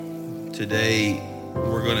Today,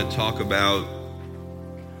 we're going to talk about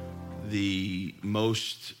the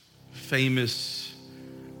most famous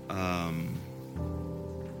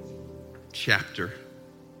chapter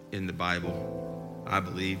in the Bible, I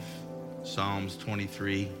believe, Psalms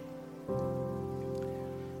 23.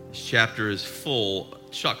 This chapter is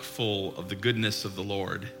chock full of the goodness of the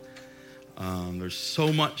Lord. There's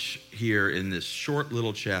so much here in this short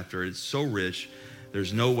little chapter. It's so rich.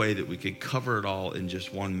 There's no way that we could cover it all in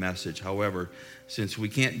just one message. However, since we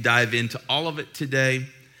can't dive into all of it today,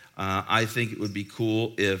 I think it would be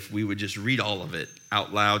cool if we would just read all of it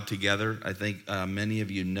out loud together. I think many of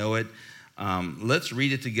you know it. Let's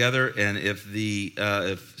read it together, and if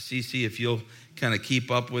Cece, if you'll kind of keep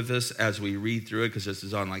up with us as we read through it, because this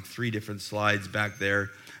is on like 3 different slides back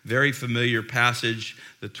there. Very familiar passage,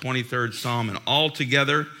 the 23rd Psalm, and all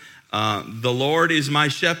together, the Lord is my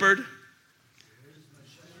shepherd.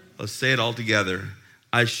 Let's say it all together.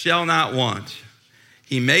 I shall not want.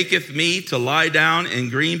 He maketh me to lie down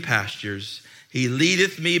in green pastures. He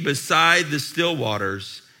leadeth me beside the still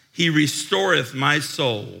waters. He restoreth my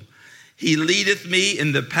soul. He leadeth me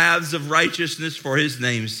in the paths of righteousness for his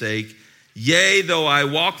name's sake. Yea, though I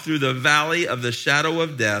walk through the valley of the shadow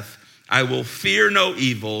of death, I will fear no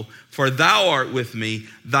evil, for thou art with me.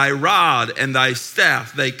 Thy rod and thy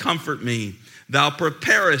staff, they comfort me. Thou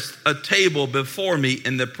preparest a table before me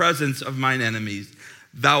in the presence of mine enemies.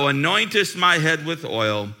 Thou anointest my head with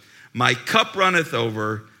oil. My cup runneth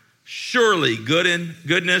over. Surely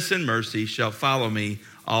goodness and mercy shall follow me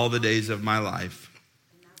all the days of my life.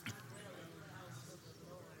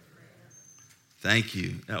 Thank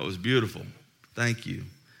you. That was beautiful. Thank you.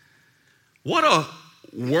 What a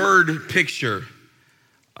word picture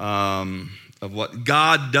of what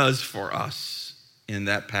God does for us in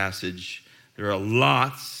that passage. There are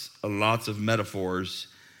lots of metaphors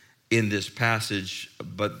in this passage,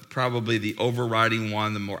 but probably the overriding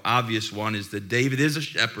one, the more obvious one, is that David is a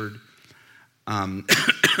shepherd.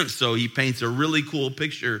 So he paints a really cool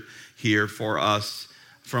picture here for us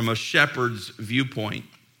from a shepherd's viewpoint,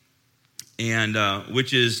 and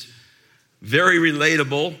which is very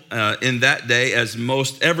relatable in that day, as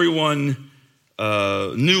most everyone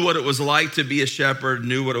knew what it was like to be a shepherd,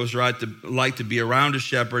 knew what it was like to be around a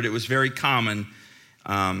shepherd. It was very common.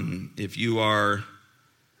 If you are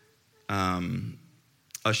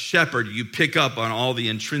a shepherd, you pick up on all the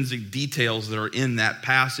intrinsic details that are in that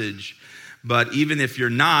passage. But even if you're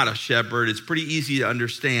not a shepherd, it's pretty easy to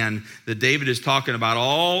understand that David is talking about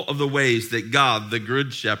all of the ways that God, the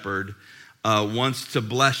good shepherd, wants to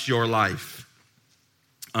bless your life.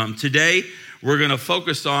 Today, we're going to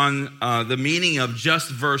focus on the meaning of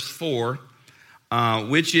just verse 4,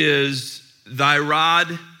 which is, thy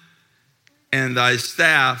rod and thy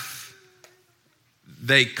staff,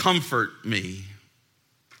 they comfort me.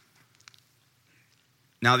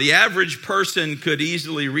 Now, the average person could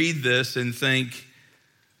easily read this and think,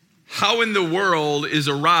 how in the world is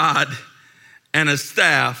a rod and a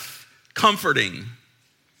staff comforting?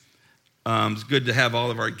 It's good to have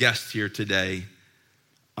all of our guests here today.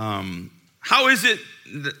 How is it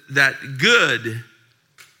that good?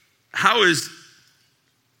 How is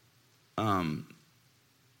that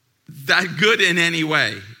good in any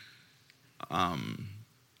way?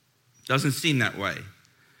 Doesn't seem that way.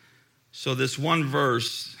 So this one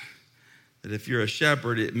verse, that if you're a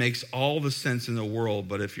shepherd, it makes all the sense in the world,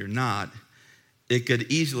 but if you're not, it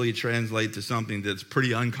could easily translate to something that's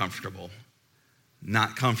pretty uncomfortable,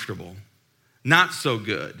 not comfortable, not so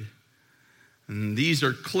good. And these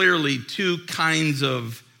are clearly 2 kinds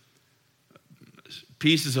of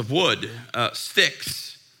pieces of wood,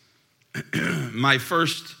 sticks. My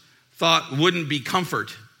first thought wouldn't be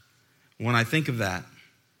comfort when I think of that.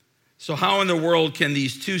 So how in the world can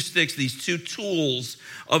these 2 sticks, these 2 tools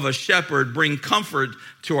of a shepherd, bring comfort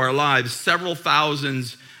to our lives several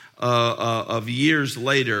thousands of years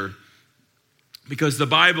later? Because the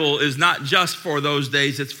Bible is not just for those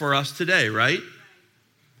days, it's for us today, right?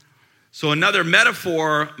 So another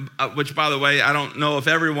metaphor, which by the way, I don't know if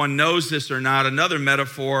everyone knows this or not, another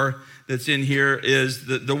metaphor that's in here is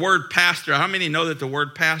the word pastor. How many know that the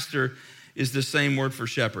word pastor is the same word for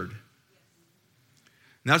shepherd?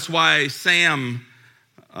 And that's why Sam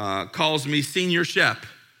calls me Senior Shep.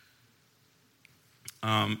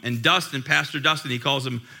 And Dustin, Pastor Dustin, he calls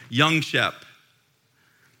him Young Shep.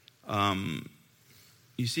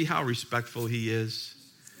 You see how respectful he is?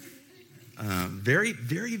 Very,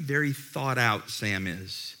 very, very thought out Sam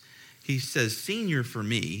is. He says senior for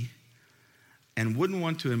me and wouldn't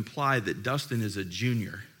want to imply that Dustin is a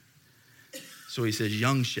junior. So he says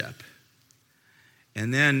young Shep.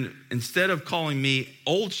 And then instead of calling me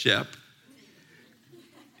old Shep,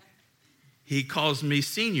 he calls me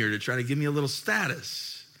senior to try to give me a little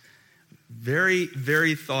status. Very,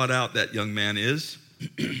 very thought out that young man is.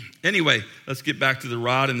 Anyway, let's get back to the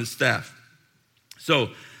rod and the staff. So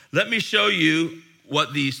let me show you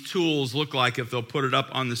what these tools look like if they'll put it up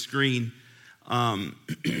on the screen.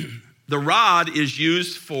 The rod is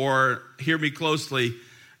used for, hear me closely,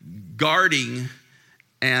 guarding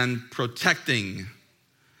and protecting.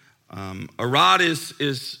 A rod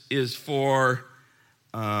is for,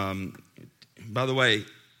 by the way,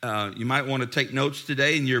 you might want to take notes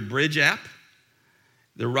today in your Bridge app.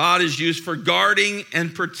 The rod is used for guarding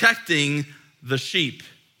and protecting the sheep.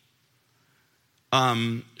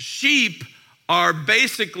 Sheep are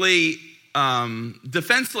basically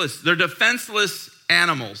defenseless. They're defenseless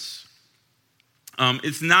animals.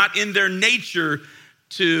 It's not in their nature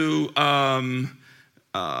to,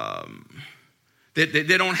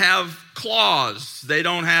 they don't have claws. They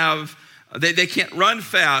don't have, they can't run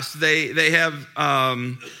fast. They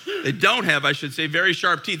don't have, I should say, very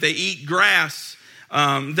sharp teeth. They eat grass.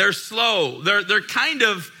 They're slow. They're kind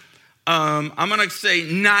of, I'm going to say,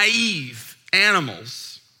 naive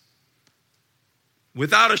animals.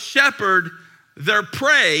 Without a shepherd, they're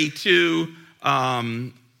prey to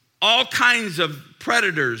all kinds of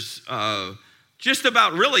predators, just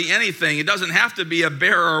about really anything. It doesn't have to be a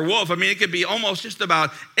bear or a wolf. I mean, it could be almost just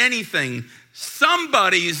about anything.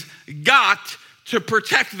 Somebody's got to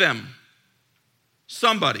protect them.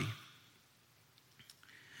 Somebody.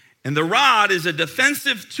 And the rod is a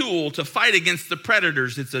defensive tool to fight against the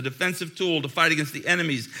predators. It's a defensive tool to fight against the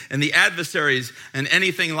enemies and the adversaries and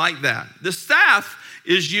anything like that. The staff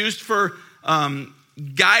is used for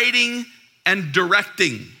guiding and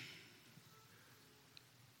directing.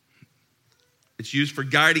 It's used for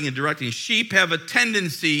guiding and directing. Sheep have a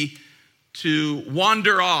tendency to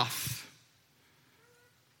wander off.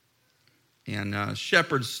 And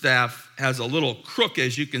shepherd's staff has a little crook,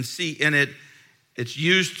 as you can see in it. It's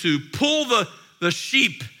used to pull the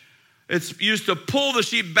sheep. It's used to pull the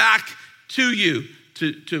sheep back to you,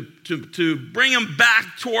 to bring them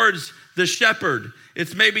back towards the shepherd.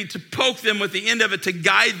 It's maybe to poke them with the end of it to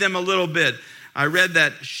guide them a little bit. I read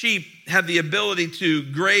that sheep have the ability to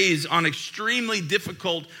graze on extremely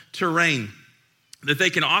difficult terrain, that they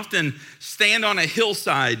can often stand on a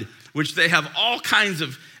hillside, which they have all kinds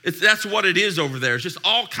of, that's what it is over there. It's just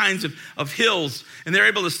all kinds of hills. And they're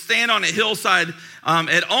able to stand on a hillside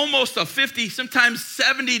at almost a 50, sometimes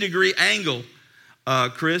 70 degree angle,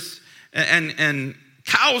 Chris. And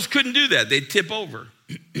cows couldn't do that. They'd tip over.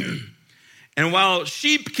 And while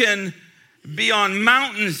sheep can be on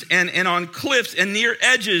mountains and on cliffs and near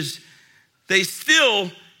edges, they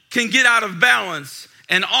still can get out of balance,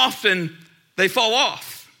 and often they fall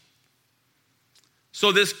off.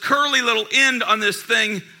 So this curly little end on this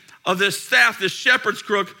thing of this staff, this shepherd's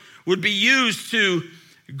crook, would be used to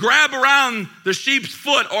grab around the sheep's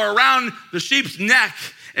foot or around the sheep's neck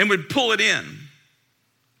and would pull it in.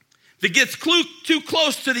 If it gets too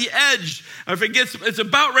close to the edge, or if it's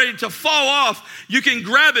about ready to fall off, you can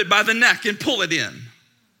grab it by the neck and pull it in.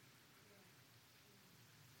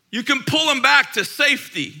 You can pull them back to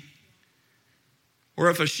safety. Or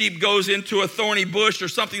if a sheep goes into a thorny bush or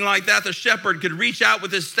something like that, the shepherd could reach out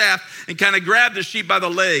with his staff and kind of grab the sheep by the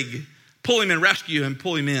leg, pull him and rescue him,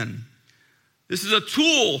 pull him in. This is a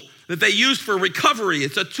tool that they use for recovery.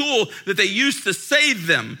 It's a tool that they use to save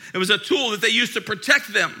them. It was a tool that they used to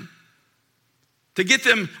protect them, to get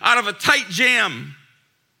them out of a tight jam.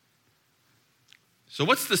 So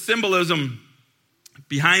what's the symbolism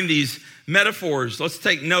behind these metaphors? Let's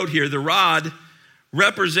take note here. The rod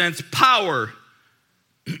represents power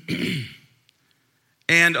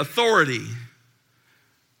and authority.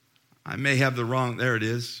 I may have the wrong, there it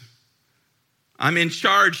is. I'm in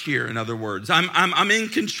charge here, in other words. I'm in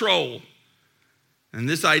control. And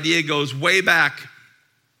this idea goes way back.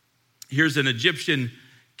 Here's an Egyptian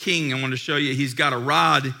king. I want to show you. He's got a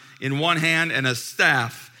rod in one hand and a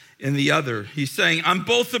staff in the other. He's saying, I'm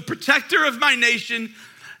both the protector of my nation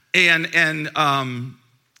and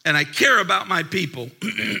I care about my people.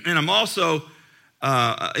 And I'm also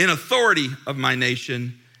in authority of my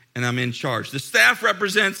nation, and I'm in charge. The staff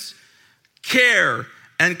represents care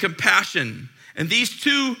and compassion. And these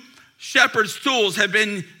two shepherd's tools have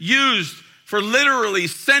been used for literally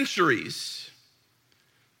centuries.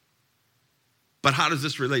 But how does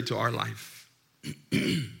this relate to our life?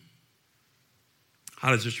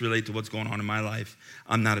 How does this relate to what's going on in my life?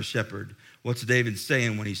 I'm not a shepherd. What's David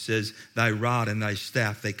saying when he says, thy rod and thy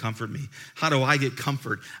staff, they comfort me? How do I get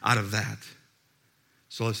comfort out of that?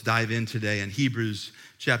 So let's dive in today. In Hebrews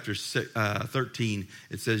chapter 13,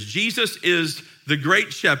 it says, Jesus is the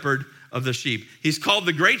great shepherd of the sheep. He's called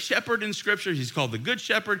the great shepherd in Scripture. He's called the good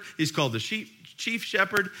shepherd. He's called the chief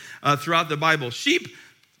shepherd throughout the Bible. Sheep,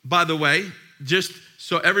 by the way, just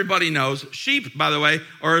so everybody knows, sheep, by the way,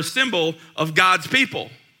 are a symbol of God's people.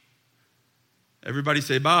 Everybody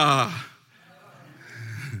say, bah.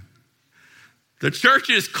 The church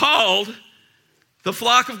is called the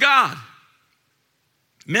flock of God.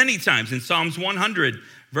 Many times in Psalms 100,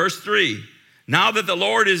 verse 3, now that the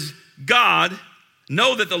Lord is God,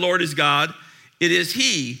 know that the Lord is God. It is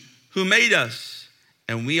He who made us,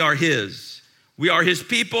 and we are His. We are His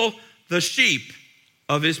people, the sheep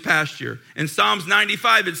of His pasture. In Psalms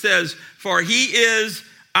 95, it says, for He is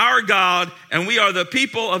our God, and we are the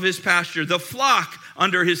people of His pasture, the flock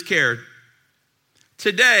under His care.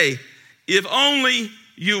 Today, if only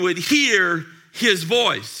you would hear His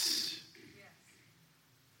voice.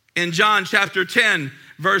 In John chapter 10,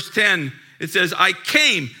 verse 10, it says, I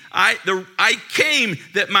came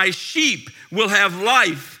that my sheep will have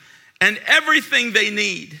life and everything they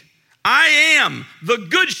need. I am the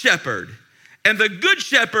good shepherd, and the good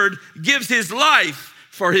shepherd gives his life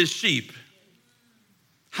for his sheep.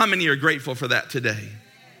 How many are grateful for that today?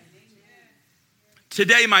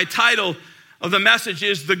 Today, my title of the message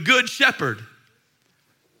is The Good Shepherd.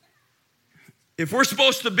 If we're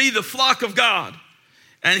supposed to be the flock of God,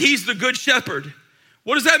 and He's the good shepherd,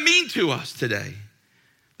 what does that mean to us today?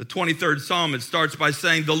 The 23rd Psalm, it starts by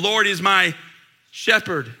saying, the Lord is my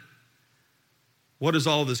shepherd. What does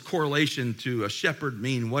all this correlation to a shepherd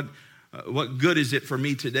mean? What good is it for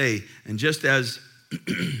me today? And just as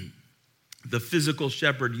the physical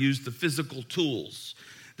shepherd used the physical tools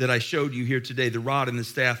that I showed you here today, the rod and the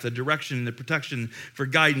staff, the direction and the protection for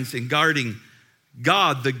guidance and guarding,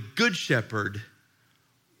 God, the good shepherd,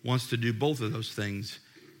 wants to do both of those things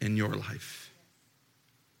in your life.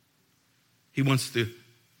 He wants to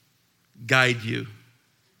guide you.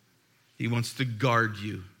 He wants to guard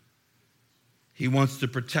you. He wants to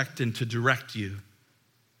protect and to direct you.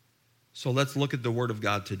 So let's look at the Word of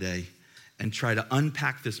God today and try to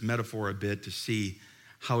unpack this metaphor a bit to see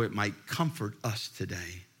how it might comfort us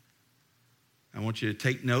today. I want you to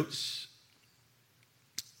take notes.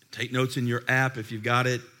 Take notes in your app if you've got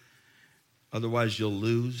it. Otherwise, you'll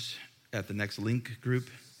lose at the next link group.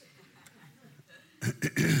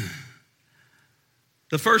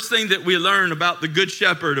 The first thing that we learn about the Good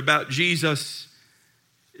Shepherd, about Jesus,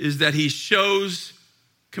 is that He shows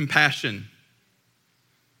compassion.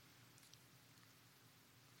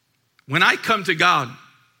 When I come to God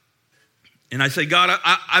and I say, God,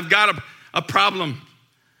 I've got a problem.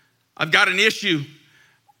 I've got an issue.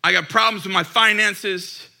 I got problems with my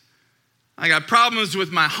finances. I got problems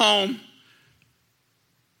with my home.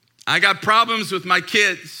 I got problems with my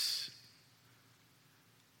kids.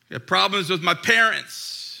 I got problems with my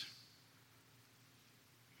parents.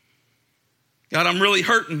 God, I'm really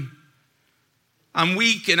hurting. I'm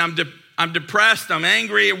weak and I'm depressed. I'm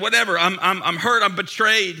angry or whatever. I'm hurt. I'm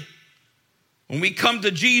betrayed. When we come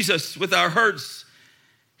to Jesus with our hurts,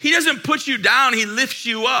 He doesn't put you down. He lifts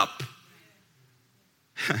you up.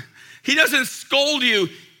 He doesn't scold you.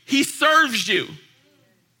 He serves you.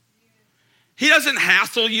 He doesn't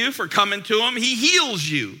hassle you for coming to Him. He heals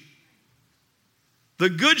you. The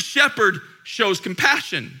Good Shepherd shows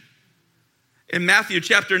compassion. In Matthew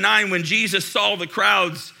chapter 9, when Jesus saw the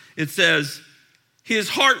crowds, it says, His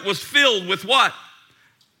heart was filled with what?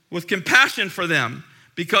 With compassion for them,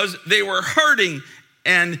 because they were hurting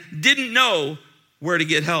and didn't know where to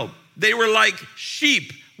get help. They were like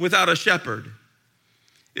sheep without a shepherd.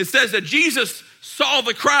 It says that Jesus saw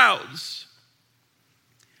the crowds.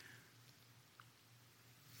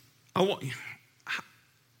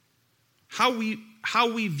 How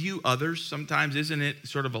we view others, sometimes isn't it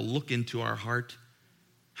sort of a look into our heart,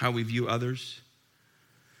 how we view others?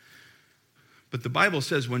 But the Bible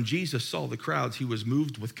says when Jesus saw the crowds, He was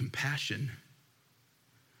moved with compassion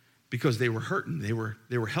because they were hurting, they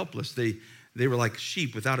were helpless, they were like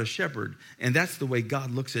sheep without a shepherd. And that's the way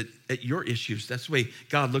God looks at your issues. That's the way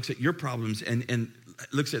God looks at your problems and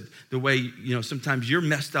looks at the way, sometimes you're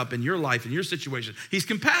messed up in your life, in your situation. He's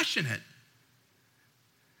compassionate.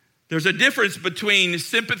 There's a difference between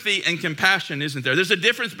sympathy and compassion, isn't there? There's a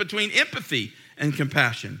difference between empathy and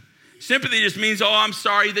compassion. Sympathy just means, I'm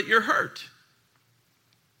sorry that you're hurt.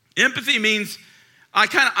 Empathy means I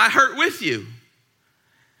hurt with you.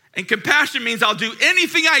 And compassion means I'll do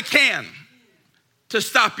anything I can to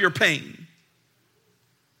stop your pain.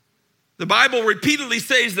 The Bible repeatedly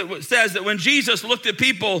says that when Jesus looked at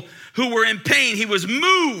people who were in pain, He was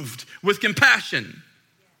moved with compassion.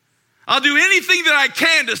 I'll do anything that I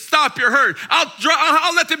can to stop your hurt.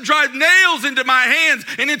 I'll let them drive nails into my hands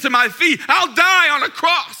and into my feet. I'll die on a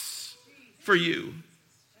cross. for you.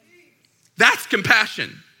 That's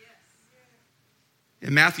compassion.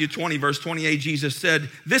 In Matthew 20, verse 28, Jesus said,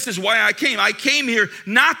 this is why I came. I came here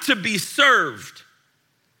not to be served,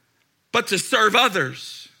 but to serve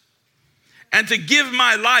others and to give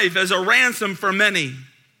my life as a ransom for many.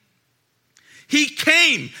 He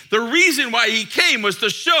came. The reason why he came was to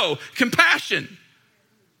show compassion.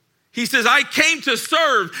 He says, I came to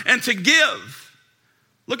serve and to give.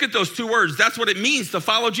 Look at those two words. That's what it means to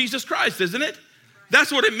follow Jesus Christ, isn't it?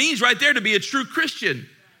 That's what it means right there to be a true Christian.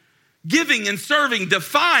 Giving and serving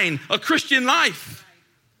define a Christian life.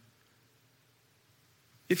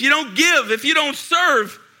 If you don't give, if you don't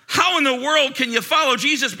serve, how in the world can you follow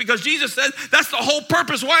Jesus? Because Jesus said that's the whole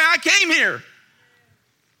purpose why I came here.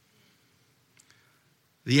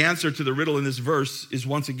 The answer to the riddle in this verse is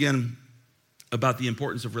once again about the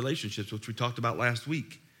importance of relationships, which we talked about last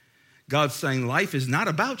week. God's saying life is not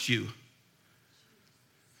about you.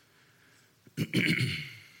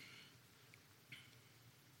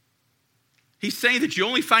 He's saying that you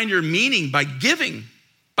only find your meaning by giving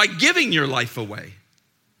your life away.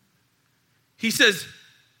 He says,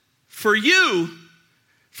 for you,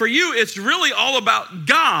 it's really all about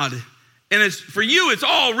God. And for you, it's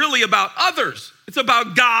all really about others. It's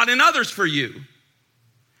about God and others for you.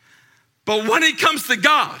 But when it comes to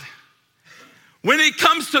God, when it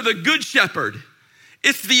comes to the Good Shepherd,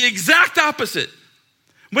 it's the exact opposite.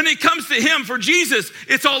 When it comes to him, for Jesus,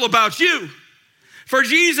 it's all about you. For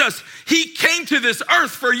Jesus, he came to this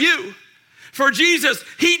earth for you. For Jesus,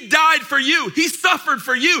 he died for you. He suffered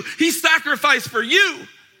for you. He sacrificed for you.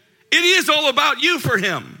 It is all about you for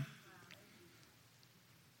him.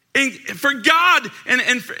 And for God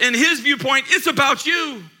and his viewpoint, it's about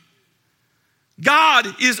you. God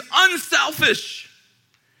is unselfish.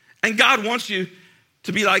 And God wants you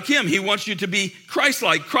to be like him. He wants you to be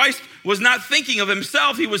Christ-like. Christ was not thinking of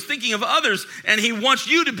himself. He was thinking of others. And he wants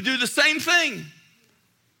you to do the same thing.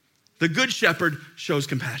 The Good Shepherd shows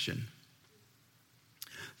compassion.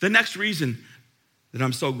 The next reason that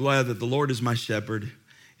I'm so glad that the Lord is my shepherd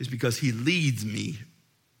is because he leads me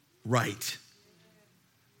right.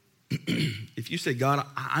 If you say, God,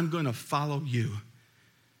 I'm going to follow you,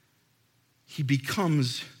 he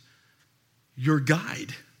becomes your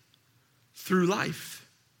guide through life.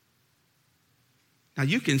 Now,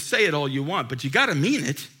 you can say it all you want, but you got to mean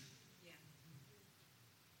it.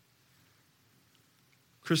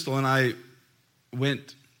 Crystal and I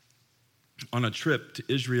went on a trip to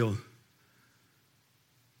Israel,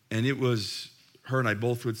 and it was, her and I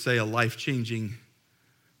both would say, a life-changing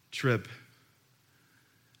trip.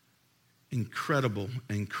 Incredible.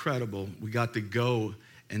 We got to go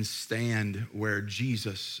and stand where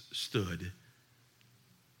Jesus stood.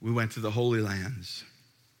 We went to the Holy Lands.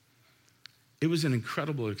 It was an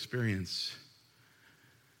incredible experience.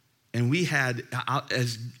 And we had,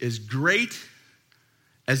 as great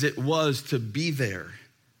as it was to be there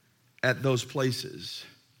at those places,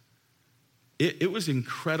 it was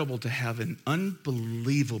incredible to have an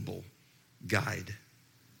unbelievable guide.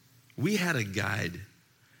 We had a guide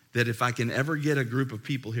that if I can ever get a group of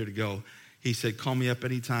people here to go, he said, call me up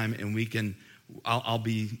anytime and I'll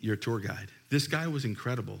be your tour guide. This guy was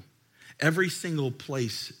incredible. Every single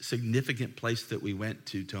place, significant place that we went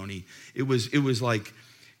to, Tony, it was like,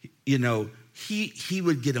 you know, he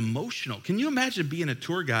would get emotional. Can you imagine being a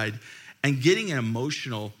tour guide and getting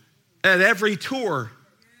emotional at every tour?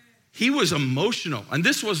 He was emotional. And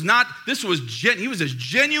he was as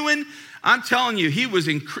genuine. I'm telling you, it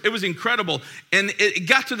was incredible. And it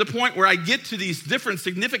got to the point where I get to these different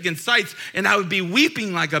significant sites and I would be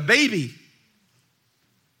weeping like a baby,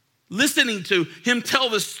 listening to him tell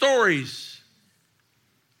the stories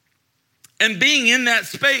and being in that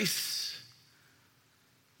space.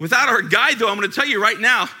 Without our guide, though, I'm going to tell you right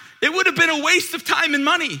now, it would have been a waste of time and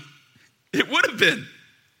money. It would have been.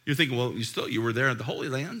 You're thinking, well, you were there at the Holy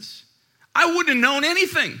Lands. I wouldn't have known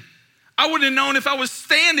anything. I wouldn't have known if I was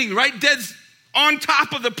standing right dead on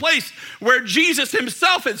top of the place where Jesus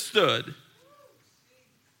himself had stood.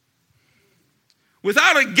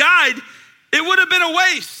 Without a guide, it would have been a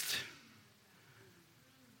waste.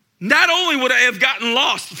 Not only would I have gotten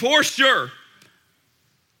lost, for sure.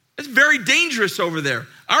 It's very dangerous over there.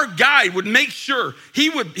 Our guide would make sure, he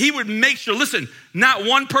would make sure, listen, not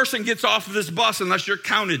one person gets off of this bus unless you're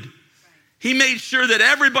counted. He made sure that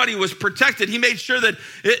everybody was protected. He made sure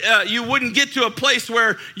that you wouldn't get to a place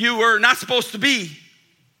where you were not supposed to be.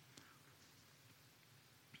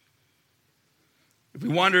 If we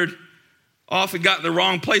wandered off and got in the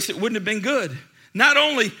wrong place, it wouldn't have been good. Not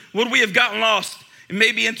only would we have gotten lost,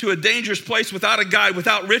 maybe into a dangerous place without a guide,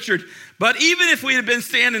 without Richard. But even if we had been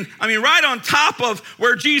standing, right on top of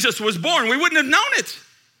where Jesus was born, we wouldn't have known it.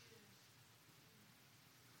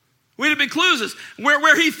 We'd have been clueless.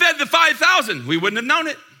 Where he fed the 5,000, we wouldn't have known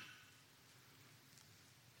it.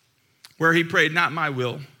 Where he prayed, not my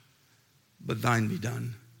will, but thine be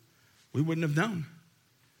done, we wouldn't have known.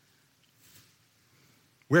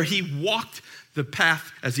 Where he walked the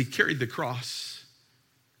path as he carried the cross,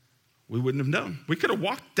 we wouldn't have known. We could have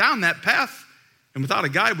walked down that path, and without a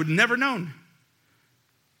guide, would never known.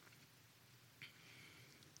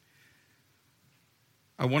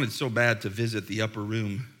 I wanted so bad to visit the upper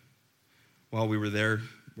room while we were there,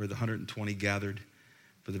 where the 120 gathered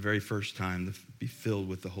for the very first time to be filled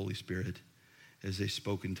with the Holy Spirit as they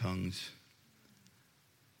spoke in tongues.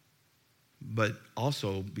 But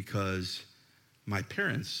also because my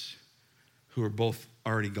parents, who are both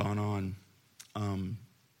already gone on,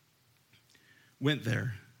 went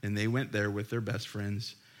there. And they went there with their best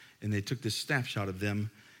friends. And they took this snapshot of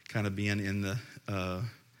them kind of being in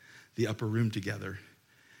the upper room together.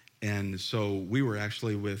 And so we were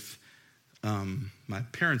actually with my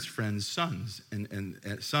parents' friends' sons and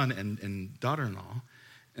son and daughter-in-law.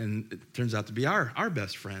 And it turns out to be our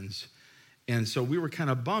best friends. And so we were kind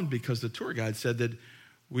of bummed because the tour guide said that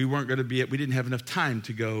we didn't have enough time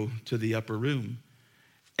to go to the upper room.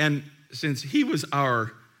 And since he was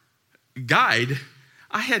our guide,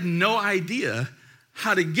 I had no idea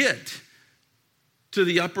how to get to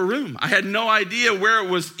the upper room. I had no idea where it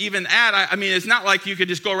was even at. It's not like you could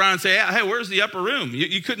just go around and say, hey, where's the upper room?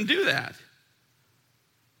 You couldn't do that.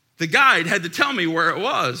 The guide had to tell me where it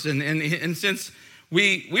was. And since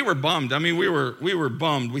we were bummed. We were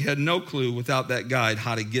bummed. We had no clue without that guide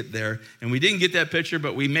how to get there. And we didn't get that picture,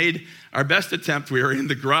 but we made our best attempt. We were in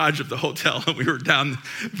the garage of the hotel, and we were down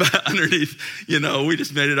underneath. We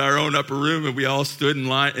just made it our own upper room, and we all stood in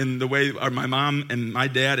line in the way my mom and my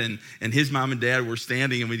dad and his mom and dad were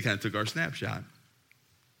standing, and we kind of took our snapshot.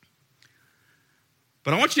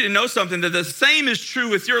 But I want you to know something, that the same is true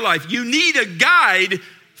with your life. You need a guide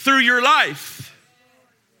through your life.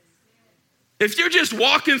 If you're just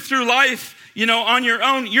walking through life, on your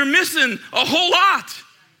own, you're missing a whole lot.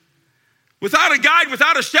 Without a guide,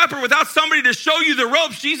 without a shepherd, without somebody to show you the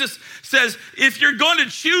ropes, Jesus says, if you're going to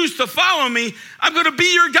choose to follow me, I'm going to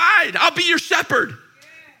be your guide. I'll be your shepherd.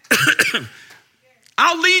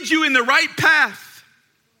 I'll lead you in the right path.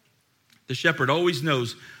 The shepherd always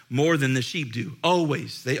knows more than the sheep do.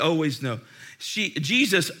 Always. They always know.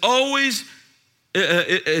 Jesus always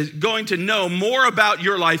is going to know more about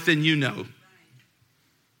your life than you know.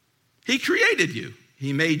 He created you.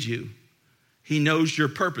 He made you. He knows your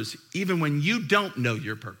purpose, even when you don't know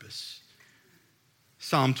your purpose.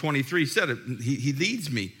 Psalm 23 said it. He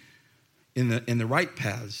leads me in the right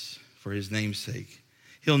paths for his name's sake.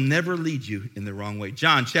 He'll never lead you in the wrong way.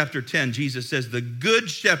 John chapter 10, Jesus says, the good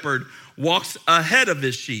shepherd walks ahead of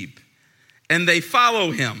his sheep, and they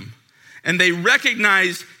follow him, and they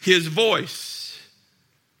recognize his voice.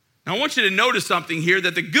 Now, I want you to notice something here,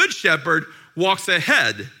 that the good shepherd walks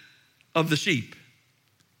ahead of the sheep.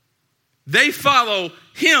 They follow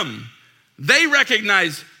him. They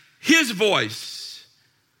recognize his voice.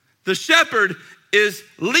 The shepherd is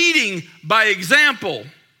leading by example.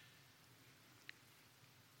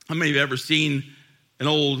 How many of you have ever seen an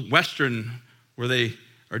old Western where they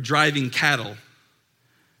are driving cattle?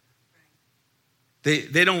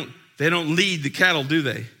 They don't lead the cattle, do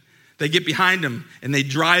they? They get behind them and they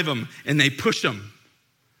drive them and they push them.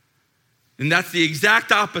 And that's the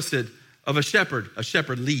exact opposite of a shepherd. A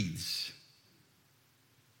shepherd leads.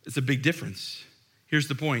 It's a big difference. Here's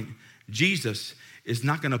the point. Jesus is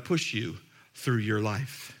not going to push you through your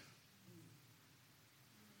life.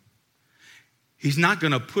 He's not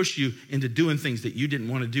going to push you into doing things that you didn't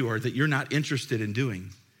want to do or that you're not interested in doing.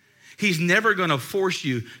 He's never going to force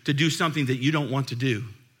you to do something that you don't want to do.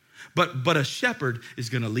 But a shepherd is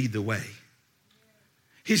going to lead the way.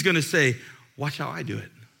 He's going to say, watch how I do it.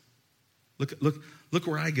 Look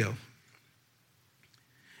where I go.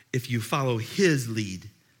 If you follow his lead,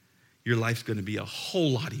 your life's going to be a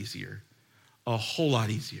whole lot easier. A whole lot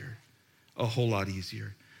easier. A whole lot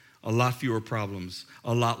easier. A lot fewer problems.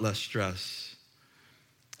 A lot less stress.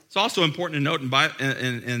 It's also important to note,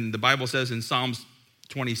 and the Bible says in Psalms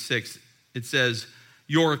 26, it says,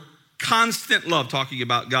 your constant love, talking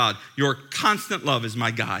about God, your constant love is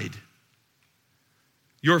my guide.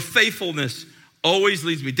 Your faithfulness always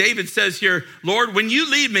leads me. David says here, Lord, when you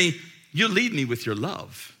lead me with your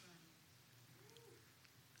love.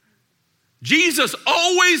 Jesus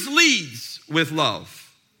always leads with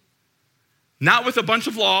love. Not with a bunch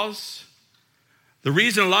of laws, The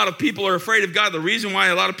reason a lot of people are afraid of God, the reason why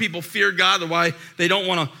a lot of people fear God, why they don't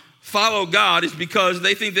want to follow God is because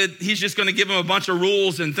they think that he's just going to give them a bunch of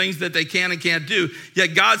rules and things that they can and can't do.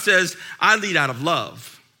 Yet God says, I lead out of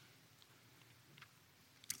love.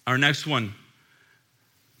 Our next one,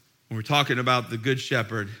 when we're talking about the Good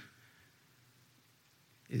Shepherd,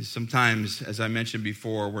 is sometimes, as I mentioned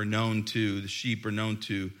before, the sheep are known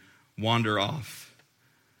to wander off.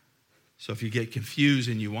 So if you get confused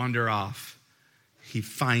and you wander off, he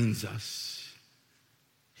finds us.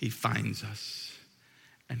 He finds us.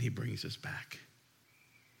 And he brings us back.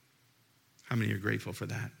 How many are grateful for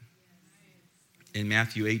that? In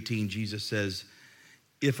Matthew 18, Jesus says,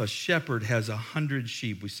 if a shepherd has 100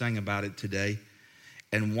 sheep, we sang about it today,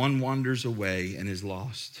 and one wanders away and is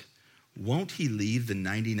lost, won't he leave the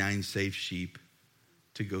 99 safe sheep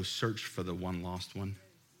to go search for the one lost one?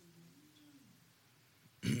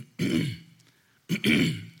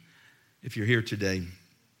 If you're here today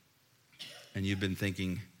and you've been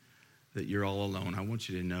thinking that you're all alone, I want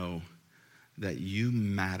you to know that you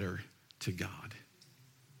matter to God.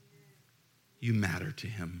 You matter to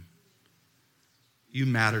him. You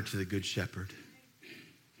matter to the Good Shepherd.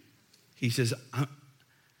 He says,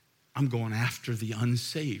 I'm going after the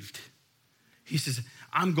unsaved. He says,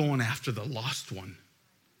 I'm going after the lost one.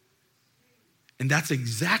 And that's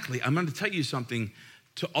exactly, I'm going to tell you something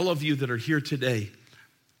to all of you that are here today.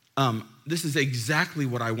 This is exactly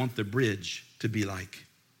what I want the bridge to be like.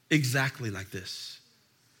 Exactly like this.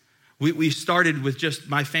 We started with just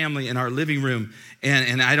my family in our living room,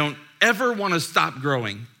 and I don't ever want to stop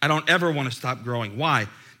growing. I don't ever want to stop growing. Why?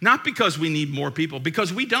 Not because we need more people,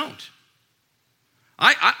 because we don't.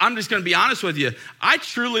 I'm just going to be honest with you. I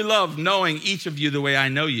truly love knowing each of you the way I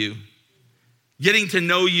know you. Getting to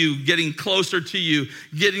know you, getting closer to you,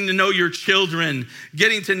 getting to know your children,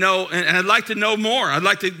 getting to know, and I'd like to know more. I'd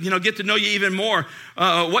like to, get to know you even more.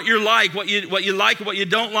 What you're like, what you like, what you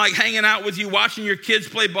don't like, hanging out with you, watching your kids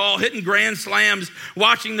play ball, hitting grand slams,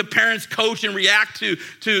 watching the parents coach and react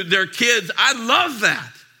to their kids. I love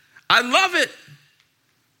that. I love it.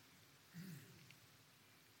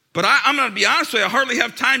 But I'm going to be honest with you, I hardly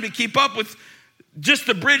have time to keep up with just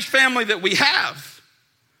the Bridge family that we have.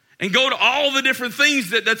 And go to all the different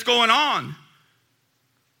things that's going on.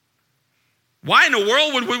 Why in the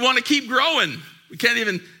world would we want to keep growing? We can't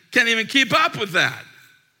even keep up with that.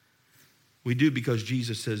 We do because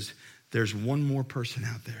Jesus says, there's one more person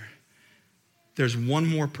out there. There's one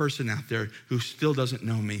more person out there who still doesn't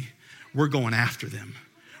know me. We're going after them.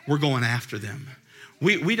 We're going after them.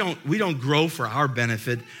 We don't grow for our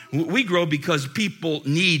benefit. We grow because people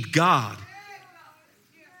need God.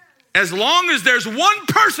 As long as there's one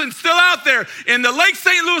person still out there in the Lake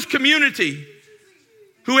St. Louis community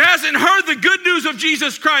who hasn't heard the good news of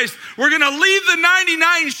Jesus Christ, we're going to leave the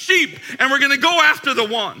 99 sheep and we're going to go after the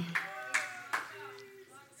one.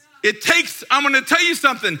 I'm going to tell you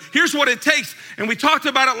something. Here's what it takes. And we talked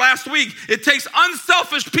about it last week. It takes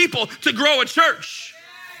unselfish people to grow a church.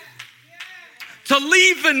 To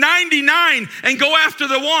leave the 99 and go after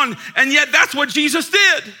the one. And yet that's what Jesus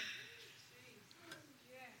did.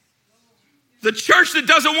 The church that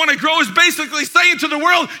doesn't want to grow is basically saying to the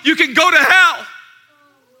world, you can go to hell.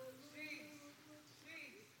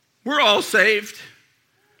 We're all saved.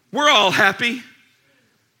 We're all happy.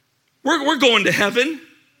 We're going to heaven.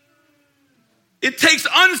 It takes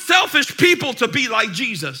unselfish people to be like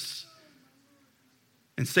Jesus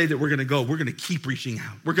and say that we're going to keep reaching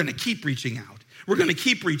out. We're going to keep reaching out. We're going to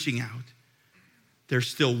keep reaching out. There's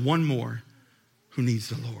still one more who needs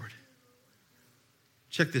the Lord.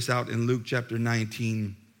 Check this out in Luke chapter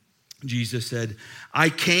 19. Jesus said, I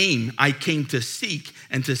came to seek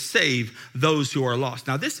and to save those who are lost.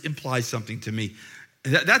 Now this implies something to me.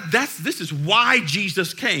 This is why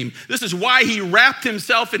Jesus came. This is why he wrapped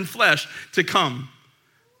himself in flesh to come,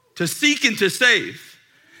 to seek and to save.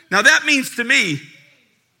 Now that means to me,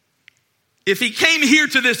 if he came here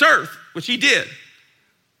to this earth, which he did,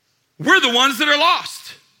 we're the ones that are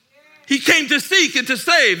lost. He came to seek and to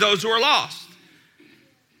save those who are lost.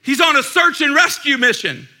 He's on a search and rescue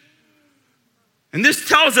mission. And this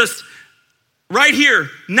tells us right here,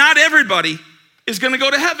 not everybody is going to go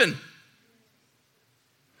to heaven.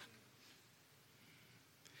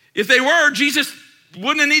 If they were, Jesus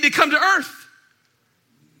wouldn't have needed to come to earth.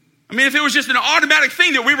 I mean, if it was just an automatic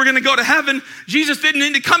thing that we were going to go to heaven, Jesus didn't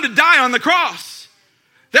need to come to die on the cross.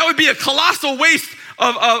 That would be a colossal waste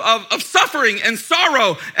of suffering and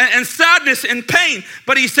sorrow and sadness and pain.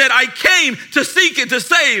 But he said, I came to seek and to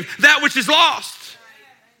save that which is lost.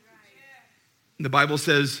 And the Bible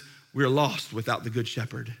says we're lost without the Good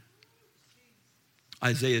Shepherd.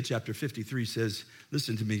 Isaiah chapter 53 says,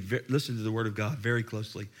 listen to me, listen to the word of God very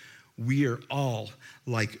closely. We are all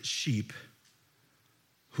like sheep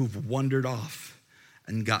who've wandered off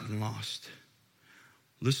and gotten lost.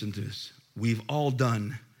 Listen to this. We've all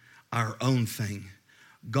done our own thing,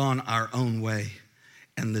 gone our own way.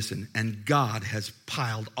 And listen, and God has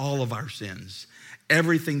piled all of our sins,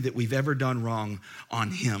 everything that we've ever done wrong,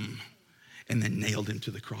 on him, and then nailed him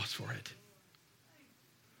to the cross for it.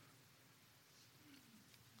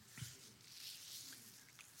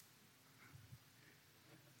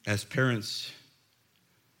 As parents,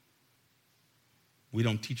 we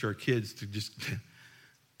don't teach our kids to just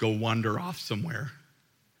go wander off somewhere.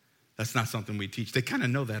 That's not something we teach. They kind of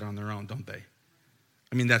know that on their own, don't they?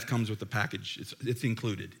 I mean, that comes with the package. It's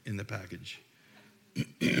included in the package.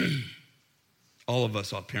 All of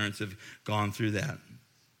us, all parents, have gone through that.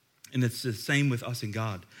 And it's the same with us and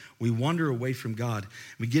God. We wander away from God.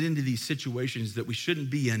 We get into these situations that we shouldn't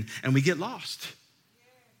be in, and we get lost.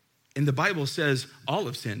 And the Bible says all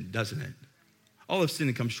have sinned, doesn't it? All have sinned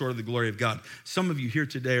and come short of the glory of God. Some of you here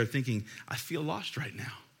today are thinking, I feel lost right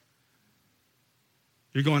now.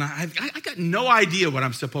 You're going, I got no idea what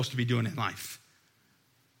I'm supposed to be doing in life.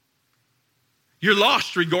 You're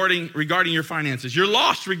lost regarding your finances. You're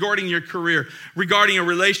lost regarding your career, regarding a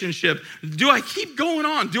relationship. Do I keep going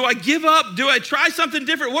on? Do I give up? Do I try something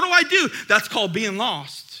different? What do I do? That's called being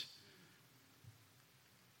lost.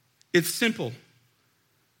 It's simple.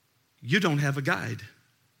 You don't have a guide.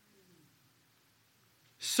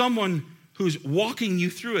 Someone who's walking you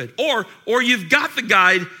through it. Or you've got the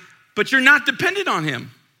guide, but you're not dependent on him.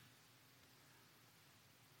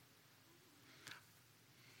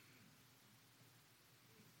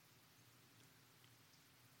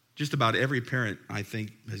 Just about every parent, I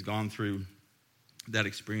think, has gone through that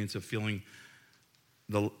experience of feeling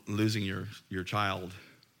losing your child.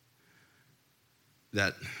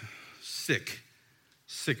 That sick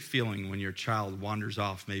feeling when your child wanders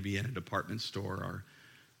off, maybe in a department store or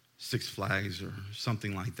Six Flags or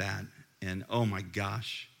something like that. And oh my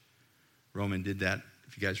gosh, Roman did that,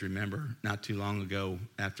 if you guys remember, not too long ago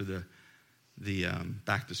after the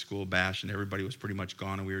back to school bash, and everybody was pretty much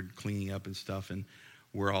gone, and we were cleaning up and stuff, and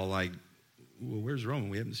we're all like, well, where's Roman?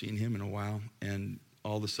 We haven't seen him in a while. And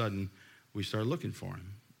all of a sudden, we started looking for him.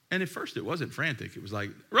 And at first, it wasn't frantic. It was like,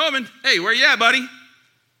 Roman, hey, where you at, buddy?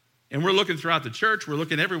 And we're looking throughout the church. We're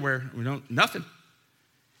looking everywhere. Nothing.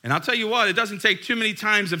 And I'll tell you what, it doesn't take too many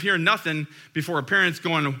times of hearing nothing before a parent's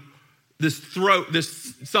going,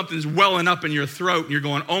 something's welling up in your throat, and you're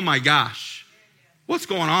going, oh my gosh, what's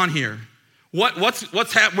going on here?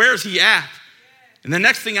 Where's he at? And the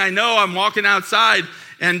next thing I know, I'm walking outside,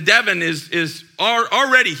 and Devin is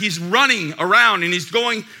already, he's running around, and he's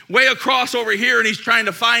going way across over here, and he's trying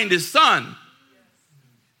to find his son.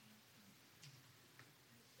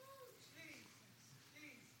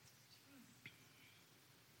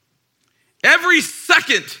 Every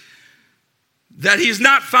second that he's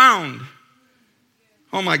not found,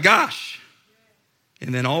 oh my gosh.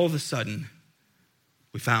 And then all of a sudden,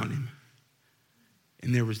 we found him.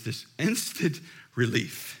 And there was this instant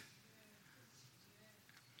relief.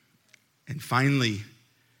 And finally,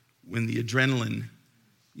 when the adrenaline,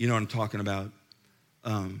 you know what I'm talking about,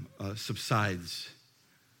 subsides,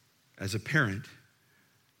 as a parent,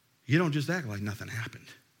 you don't just act like nothing happened.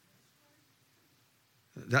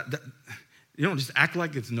 You don't just act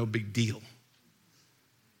like it's no big deal.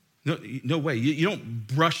 No way. You don't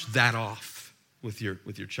brush that off with your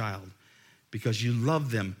child because you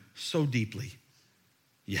love them so deeply.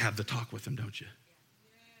 You have the talk with them, don't you?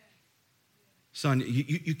 Son,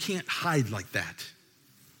 you can't hide like that.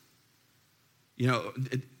 You know,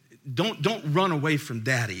 don't run away from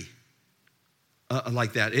daddy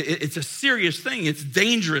like that. It's a serious thing. It's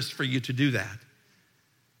dangerous for you to do that.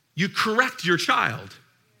 You correct your child.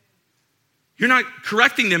 You're not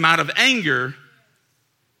correcting them out of anger.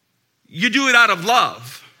 You do it out of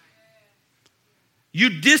love.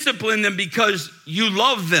 You discipline them because you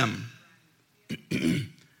love them.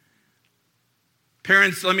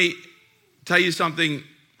 Parents, let me tell you something.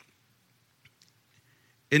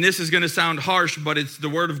 And this is going to sound harsh, but it's the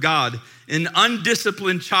word of God. An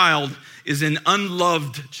undisciplined child is an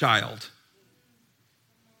unloved child.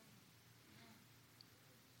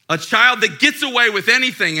 A child that gets away with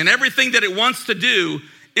anything and everything that it wants to do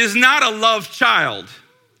is not a loved child.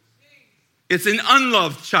 It's an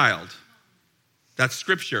unloved child. That's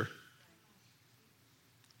scripture.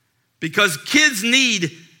 Because kids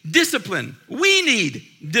need discipline. We need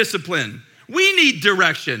discipline. We need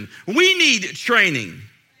direction. We need training.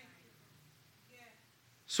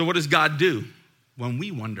 So what does God do when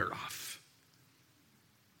we wander off?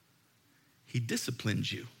 He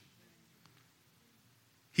disciplines you.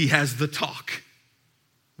 He has the talk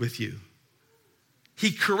with you.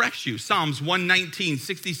 He corrects you. Psalms 119,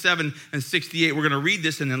 67, and 68. We're going to read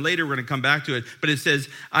this, and then later we're going to come back to it. But it says,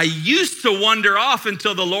 I used to wander off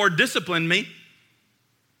until the Lord disciplined me,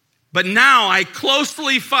 but now I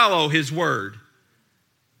closely follow his word.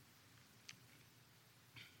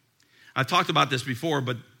 I've talked about this before,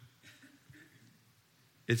 but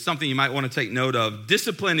it's something you might want to take note of.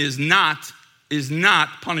 Discipline is not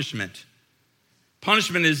punishment.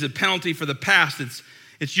 Punishment is a penalty for the past.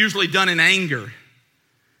 It's usually done in anger.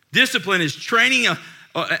 Discipline is training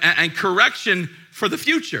and correction for the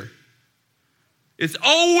future. It's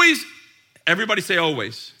always, everybody say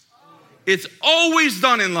always. It's always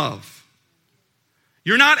done in love.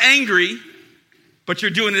 You're not angry, but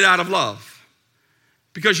you're doing it out of love.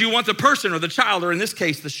 Because you want the person or the child, or in this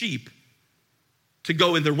case, the sheep, to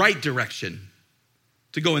go in the right direction.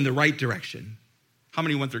 To go in the right direction. How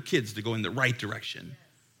many want their kids to go in the right direction?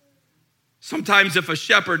 Sometimes if a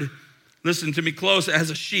shepherd, listen to me close, has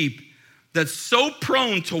a sheep that's so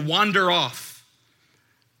prone to wander off,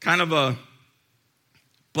 kind of a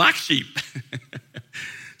black sheep,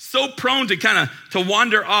 so prone to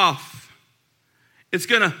wander off, it's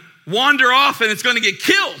going to wander off and it's going to get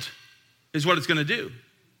killed, is what it's going to do.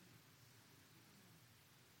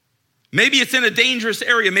 Maybe it's in a dangerous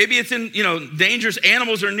area. Maybe it's in, dangerous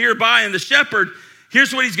animals are nearby, and the shepherd,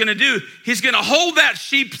 here's what he's going to do. He's going to hold that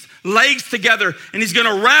sheep's legs together, and he's going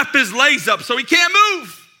to wrap his legs up so he can't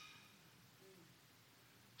move.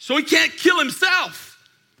 So he can't kill himself.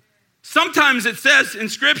 Sometimes it says in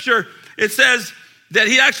Scripture, it says that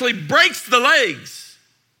he actually breaks the legs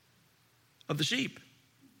of the sheep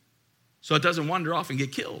so it doesn't wander off and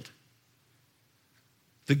get killed.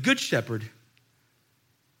 The good shepherd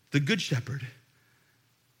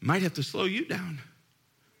might have to slow you down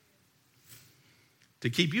to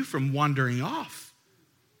keep you from wandering off.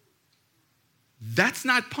 That's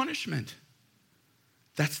not punishment.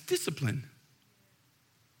 That's discipline.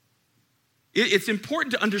 It's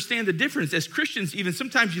important to understand the difference. As Christians, even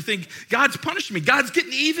sometimes you think, God's punishing me. God's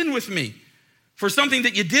getting even with me for something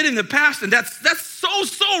that you did in the past, and that's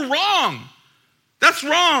so wrong. That's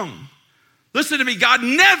wrong. Listen to me. God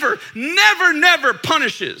never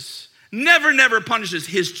punishes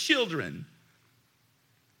his children.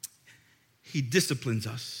 He disciplines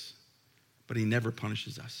us, but he never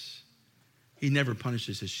punishes us. He never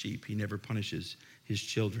punishes his sheep. He never punishes his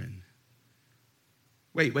children.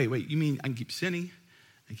 Wait. You mean I can keep sinning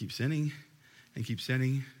and keep sinning and keep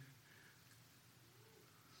sinning?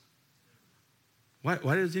 Why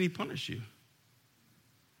doesn't he punish you?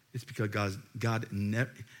 It's because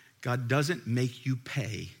God doesn't make you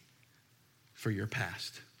pay for your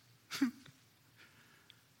past.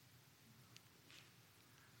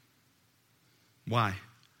 Why?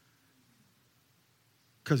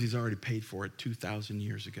 Because he's already paid for it 2,000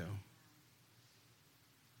 years ago.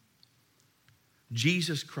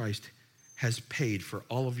 Jesus Christ has paid for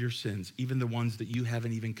all of your sins, even the ones that you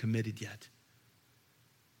haven't even committed yet.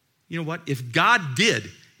 You know what? If God did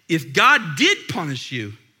punish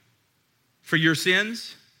you for your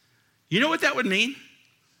sins, you know what that would mean?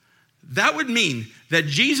 That would mean that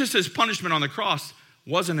Jesus' punishment on the cross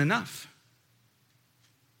wasn't enough.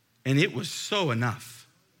 And it was so enough.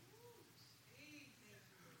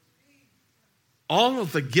 All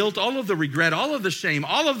of the guilt, all of the regret, all of the shame,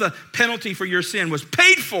 all of the penalty for your sin was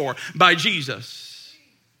paid for by Jesus.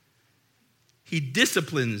 He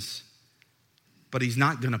disciplines, but he's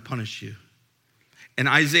not going to punish you. In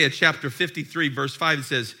Isaiah chapter 53, verse 5, it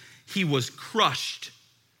says, he was crushed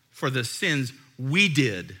for the sins we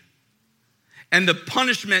did. And the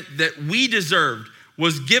punishment that we deserved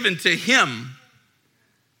was given to him.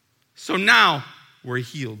 So now we're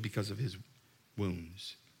healed because of his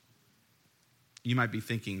wounds. You might be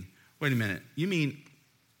thinking, wait a minute, you mean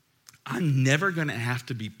I'm never going to have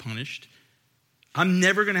to be punished? I'm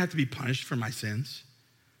never going to have to be punished for my sins?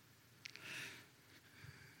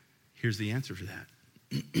 Here's the answer for that.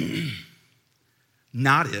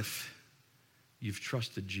 Not if you've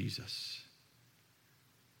trusted Jesus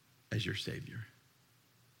as your Savior.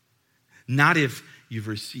 Not if you've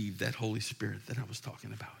received that Holy Spirit that I was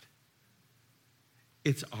talking about.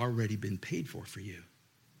 It's already been paid for you.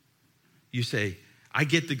 You say, I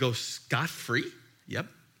get to go scot-free? Yep.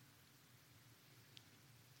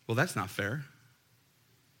 Well, that's not fair.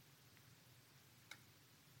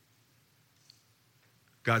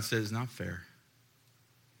 God says not fair.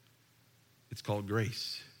 It's called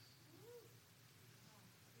grace.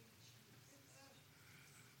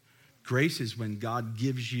 Grace is when God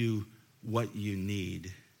gives you what you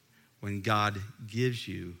need. When God gives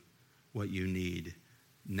you what you need,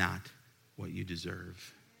 not what you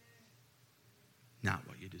deserve. Not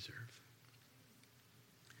what you deserve.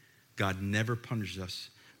 God never punishes us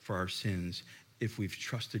for our sins if we've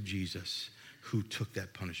trusted Jesus, who took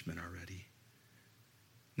that punishment already.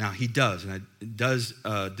 Now, he does, and it does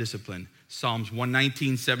discipline. Psalms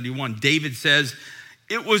 119:71, David says,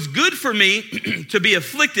 "It was good for me to be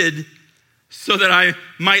afflicted so that I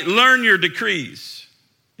might learn your decrees."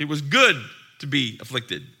 It was good to be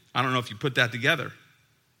afflicted. I don't know if you put that together.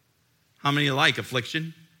 How many like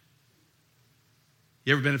affliction?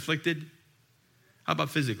 You ever been afflicted? How about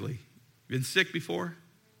physically? Been sick before?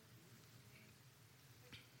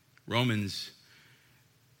 Romans,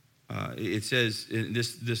 it says,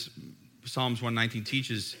 this Psalms 119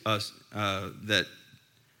 teaches us that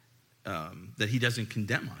he doesn't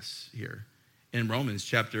condemn us here. In Romans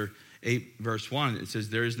chapter 8, verse 1, it says,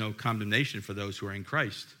 there is no condemnation for those who are in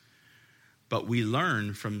Christ. But we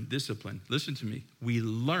learn from discipline. Listen to me. We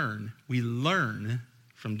learn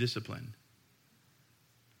from discipline.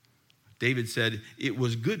 David said, it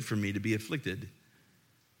was good for me to be afflicted.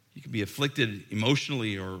 You can be afflicted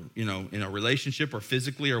emotionally or, in a relationship or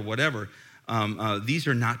physically or whatever. These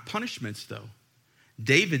are not punishments, though.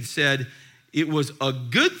 David said, it was a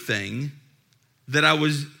good thing that I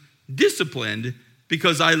was disciplined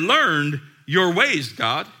because I learned your ways,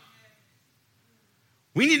 God.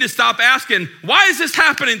 We need to stop asking, why is this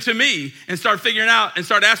happening to me? And start figuring out and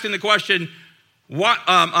start asking the question, what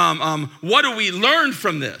do we learn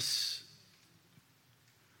from this?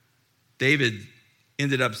 David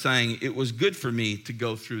ended up saying, it was good for me to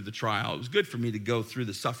go through the trial. It was good for me to go through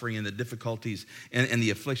the suffering and the difficulties and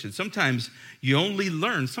the affliction. Sometimes we only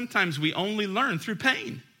learn through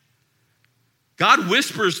pain. God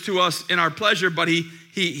whispers to us in our pleasure, but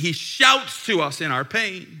he shouts to us in our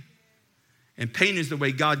pain. And pain is the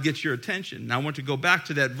way God gets your attention. Now I want to go back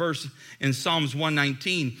to that verse in Psalms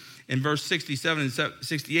 119 in verse 67 and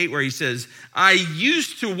 68 where he says, I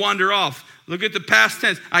used to wander off. Look at the past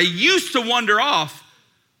tense. I used to wander off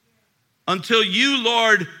until you,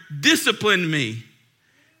 Lord, disciplined me.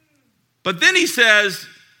 But then he says,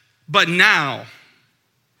 but now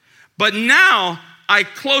I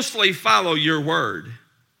closely follow your word.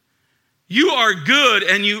 You are good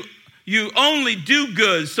and you only do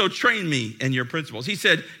good, so train me in your principles. He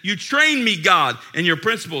said, you train me, God, in your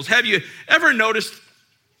principles. Have you ever noticed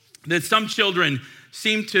that some children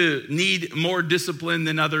seem to need more discipline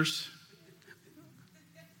than others?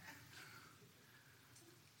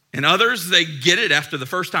 And others, they get it after the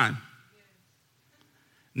first time.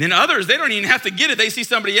 And then others, they don't even have to get it. They see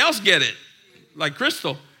somebody else get it. Like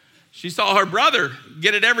Crystal. She saw her brother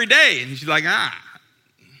get it every day. And she's like,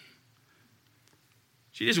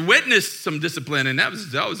 She just witnessed some discipline, and that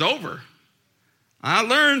was over. I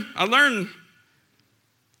learned.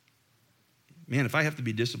 Man, if I have to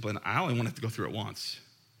be disciplined, I only want to have to go through it once.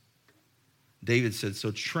 David said,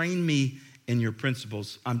 so train me in your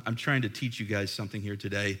principles. I'm trying to teach you guys something here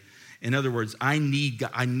today. In other words, I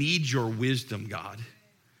need your wisdom, God.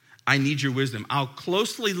 I need your wisdom. I'll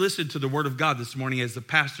closely listen to the word of God this morning as the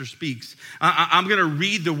pastor speaks. I'm going to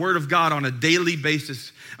read the word of God on a daily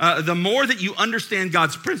basis. The more that you understand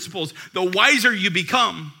God's principles, the wiser you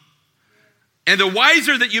become. And the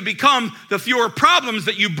wiser that you become, the fewer problems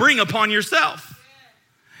that you bring upon yourself.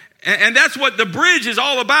 And that's what the bridge is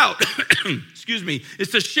all about. Excuse me.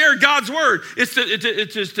 It's to share God's word. It's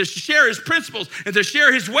to share his principles and to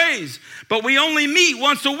share his ways. But we only meet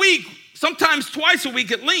once a week, sometimes twice a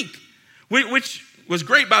week at Link, which was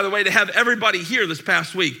great, by the way, to have everybody here this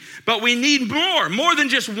past week. But we need more than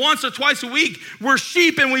just once or twice a week. We're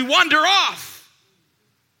sheep and we wander off.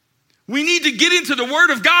 We need to get into the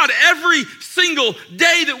word of God every single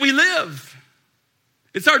day that we live.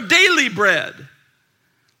 It's our daily bread.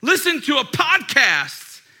 Listen to a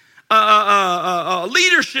podcast,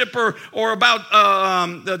 leadership or about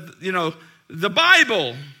the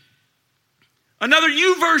Bible. Another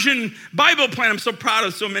YouVersion Bible plan. I'm so proud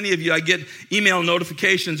of so many of you. I get email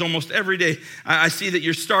notifications almost every day. I see that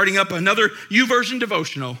you're starting up another YouVersion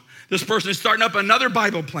devotional. This person is starting up another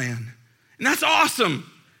Bible plan. And that's awesome.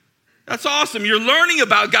 That's awesome. You're learning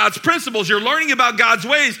about God's principles. You're learning about God's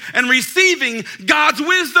ways and receiving God's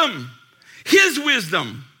wisdom, his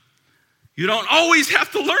wisdom. You don't always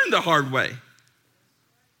have to learn the hard way.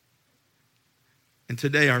 And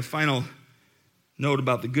today, our final note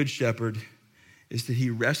about the Good Shepherd is that he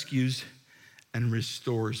rescues and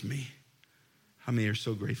restores me. How many are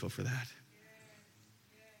so grateful for that?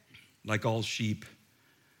 Like all sheep,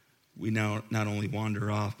 we now not only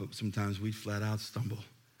wander off, but sometimes we flat out stumble.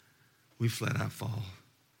 We flat out fall.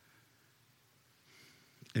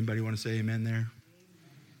 Anybody want to say amen there?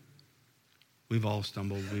 We've all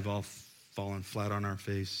stumbled. We've all fallen flat on our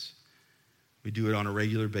face. We do it on a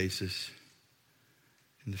regular basis.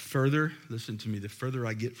 And the further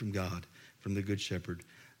I get from God, from the Good Shepherd,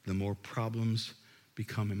 the more problems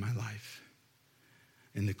become in my life.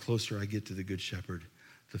 And the closer I get to the Good Shepherd,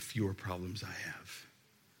 the fewer problems I have.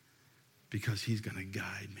 Because he's going to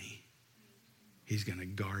guide me. He's going to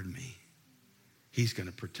guard me. He's going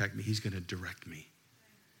to protect me. He's going to direct me.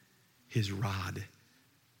 His rod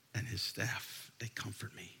and his staff, they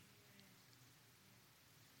comfort me.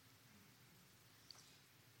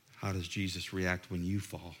 How does Jesus react when you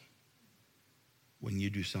fall? When you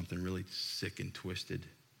do something really sick and twisted?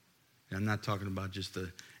 And I'm not talking about just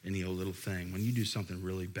any old little thing. When you do something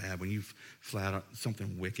really bad, when you flat out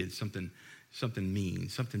something wicked, something mean,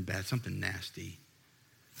 something bad, something nasty,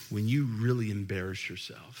 when you really embarrass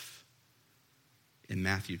yourself. In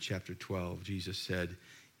Matthew chapter 12, Jesus said,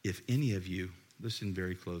 if any of you, listen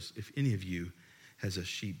very close, if any of you has a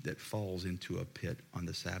sheep that falls into a pit on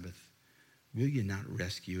the Sabbath, will you not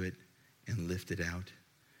rescue it and lift it out?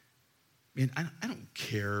 I mean, I don't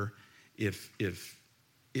care if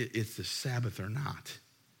it's the Sabbath or not.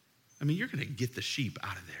 I mean, you're going to get the sheep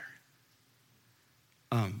out of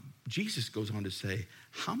there. Jesus goes on to say,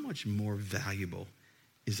 how much more valuable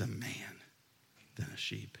is a man than a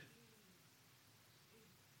sheep?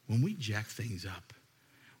 When we jack things up,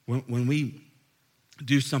 when we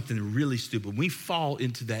do something really stupid, when we fall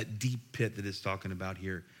into that deep pit that it's talking about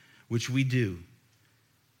here, which we do,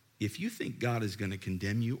 if you think God is going to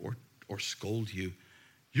condemn you or scold you,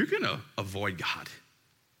 you're going to avoid God.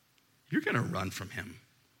 You're going to run from him.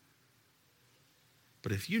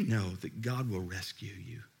 But if you know that God will rescue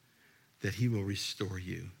you, that he will restore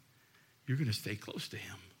you, you're going to stay close to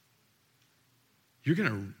him.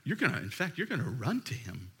 In fact, you're going to run to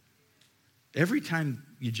him. Every time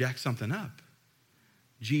you jack something up,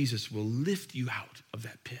 Jesus will lift you out of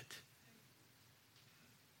that pit.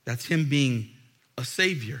 That's him being a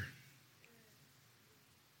savior.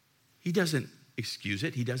 He doesn't excuse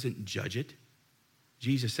it. He doesn't judge it.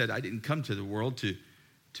 Jesus said, I didn't come to the world to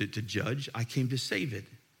judge. I came to save it.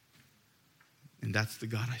 And that's the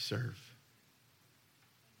God I serve.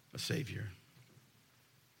 A savior.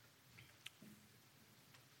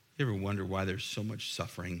 You ever wonder why there's so much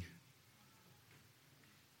suffering?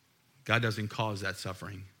 God doesn't cause that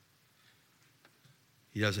suffering.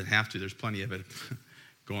 He doesn't have to. There's plenty of it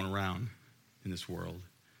going around in this world.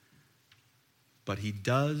 But he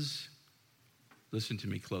does, listen to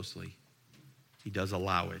me closely, he does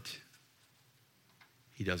allow it.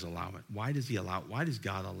 He does allow it. Why does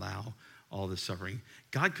God allow all this suffering?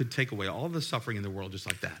 God could take away all the suffering in the world just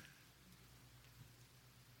like that.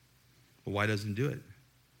 But why doesn't he do it?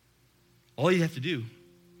 All you have to do,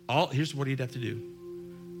 here's what he'd have to do.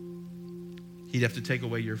 He'd have to take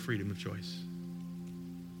away your freedom of choice.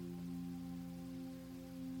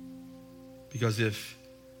 Because if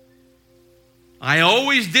I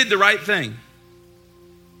always did the right thing,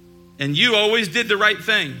 and you always did the right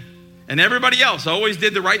thing, and everybody else always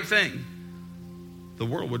did the right thing, the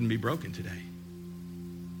world wouldn't be broken today.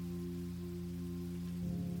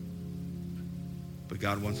 But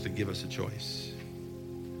God wants to give us a choice.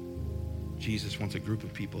 Jesus wants a group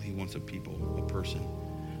of people. He wants a person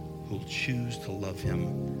who'll choose to love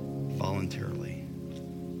him voluntarily.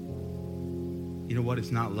 You know what?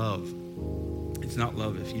 It's not love. It's not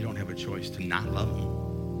love if you don't have a choice to not love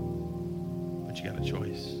him. But you got a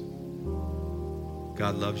choice.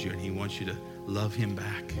 God loves you and he wants you to love him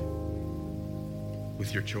back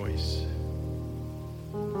with your choice.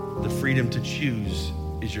 The freedom to choose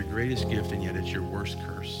is your greatest gift, and yet it's your worst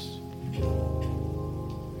curse.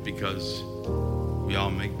 Because we all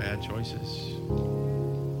make bad choices.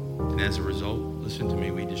 And as a result, listen to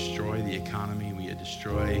me, we destroy the economy, we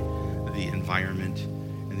destroy the environment,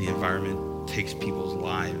 and the environment takes people's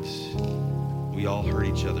lives. We all hurt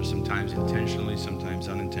each other, sometimes intentionally, sometimes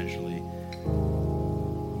unintentionally.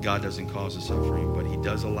 God doesn't cause the suffering, but he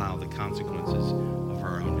does allow the consequences of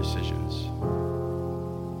our own decisions.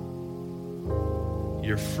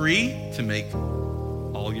 You're free to make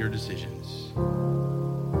all your decisions,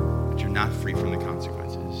 but you're not free from the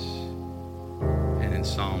consequences. And in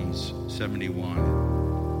Psalms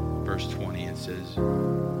 71, verse 20, it says,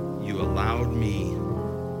 you allowed me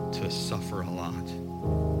to suffer a lot.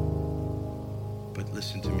 But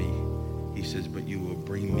listen to me. He says, but you will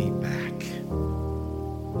bring me back.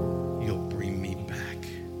 You'll bring me back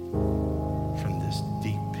from this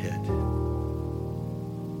deep pit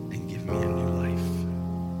and give me a new life.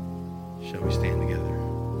 Shall we stand together?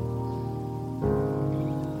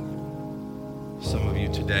 Some of you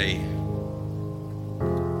today,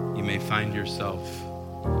 you may find yourself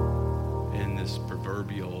in this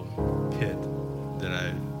proverbial pit that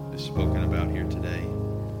I've spoken about here today.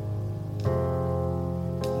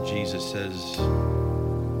 Jesus says,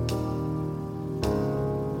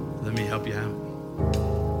 let me help you out.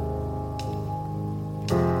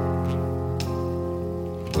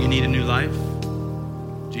 You need a new life?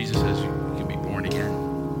 Jesus says you can be born again.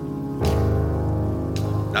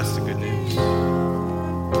 That's the good news.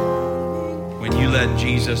 When you let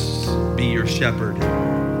Jesus be your shepherd,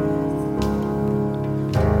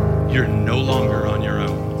 you're no longer on your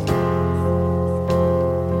own.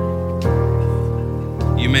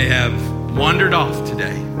 You may have wandered off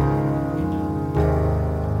today.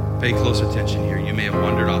 Pay close attention here. You may have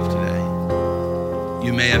wandered off today.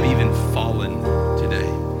 You may have even fallen today.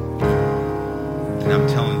 And I'm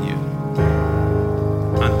telling you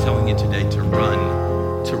today to run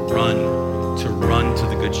to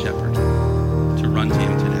the Good Shepherd, to run to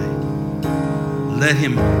him today. Let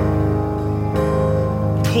him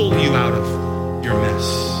pull you out of your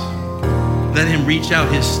mess. Let him reach out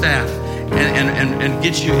his staff and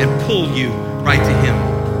get you and pull you right to him.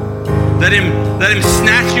 Let him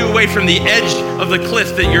snatch you away from the edge of the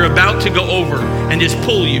cliff that you're about to go over and just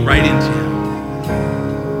pull you right into him.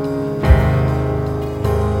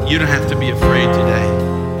 You don't have to be afraid today.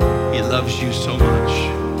 He loves you so much.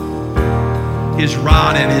 His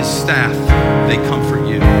rod and his staff, they comfort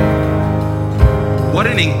you. What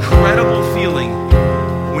an incredible feeling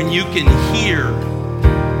when you can hear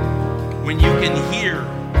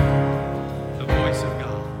the voice of God.